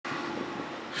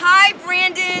Hi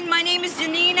Brandon, my name is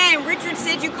Janina and Richard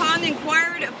said you called and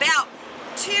inquired about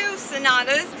two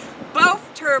Sonatas,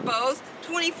 both turbos,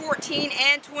 2014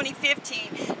 and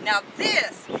 2015. Now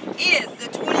this is the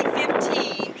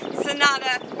 2015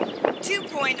 Sonata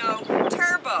 2.0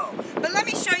 Turbo. But let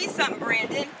me show you something,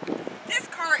 Brandon. This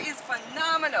car is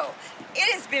phenomenal.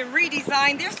 It has been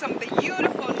redesigned. There's some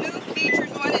beautiful new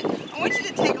features on it. I want you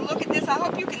to take a look at this. I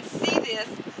hope you can see this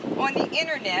on the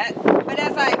internet. But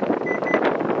as I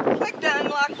click to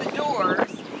unlock the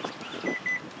doors,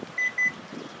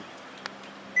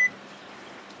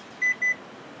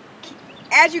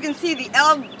 as you can see, the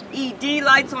LED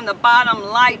lights on the bottom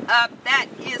light up. That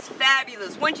is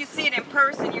fabulous. Once you see it in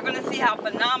person, you're going to see how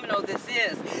phenomenal this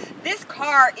is. This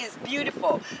car is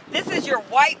beautiful. This is your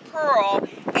white pearl,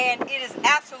 and it is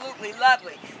absolutely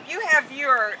lovely. You have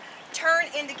your turn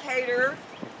indicator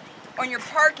on your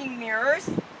parking mirrors.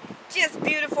 Just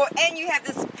beautiful. And you have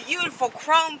this beautiful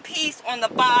chrome piece on the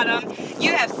bottom.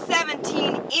 You have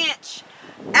 17-inch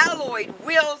alloyed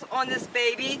wheels on this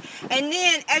baby, and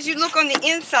then as you look on the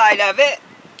inside of it,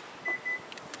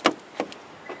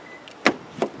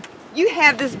 you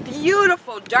have this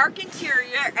beautiful dark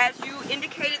interior as you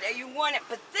indicated that you want it,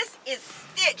 but this is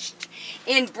stitched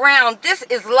in brown. This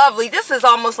is lovely. This is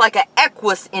almost like an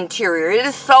Equus interior. It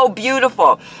is so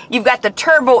beautiful. You've got the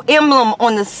turbo emblem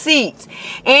on the seats,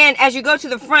 and as you go to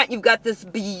the front, you've got this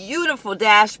beautiful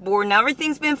dashboard. Now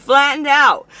everything's been flattened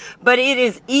out, but it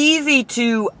is easy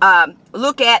to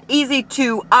look at, easy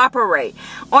to operate.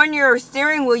 On your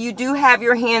steering wheel, you do have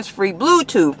your hands-free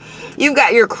Bluetooth. You've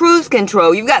got your cruise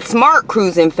control. You've got smart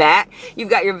cruise, in fact. You've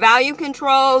got your volume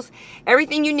controls,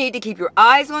 everything you need to keep your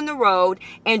eyes on the road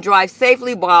and drive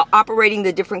safely while operating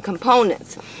the different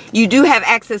components. You do have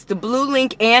access to Blue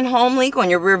Link and Home Link on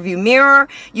your rear view mirror.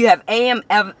 You have AM,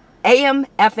 FM,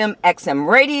 XM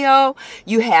radio.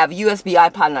 You have USB,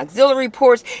 iPod, and auxiliary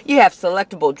ports. You have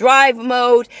selectable drive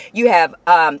mode. You have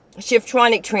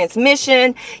Shiftronic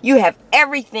transmission. You have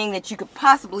everything that you could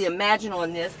possibly imagine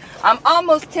on this. I'm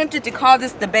almost tempted to call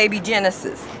this the baby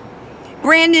Genesis.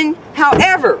 Brandon,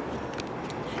 however,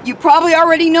 you probably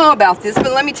already know about this,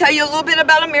 but let me tell you a little bit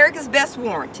about America's Best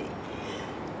Warranty.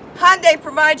 Hyundai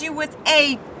provides you with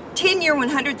a 10-year,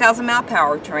 100,000-mile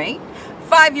powertrain,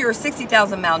 5-year,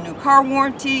 60,000-mile new car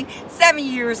warranty, 7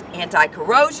 years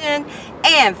anti-corrosion,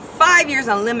 and 5 years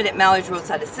unlimited mileage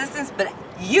roadside assistance. But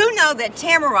you know that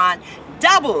Tameron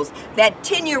doubles that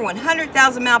 10-year,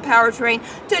 100,000-mile powertrain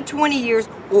to 20 years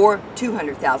or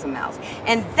 200,000 miles.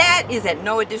 And that is at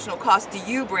no additional cost to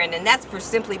you, Brandon. That's for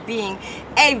simply being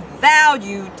a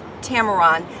valued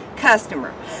Tameron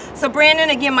customer. So Brandon,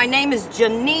 again, my name is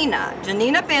Janina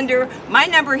Bender. My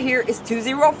number here is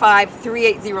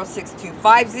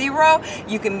 205-380-6250.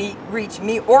 You can reach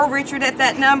me or Richard at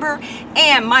that number,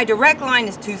 and my direct line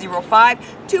is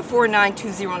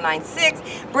 205-249-2096.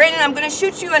 Brandon, I'm going to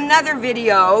shoot you another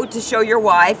video to show your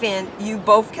wife, and you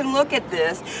both can look at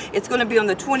this. It's going to be on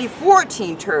the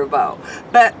 2014 Turbo,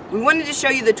 but we wanted to show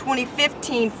you the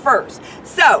 2015 first.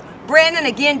 So Brandon,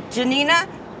 again, Janina,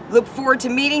 look forward to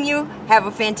meeting you. Have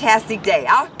a fantastic day.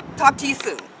 I'll talk to you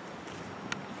soon.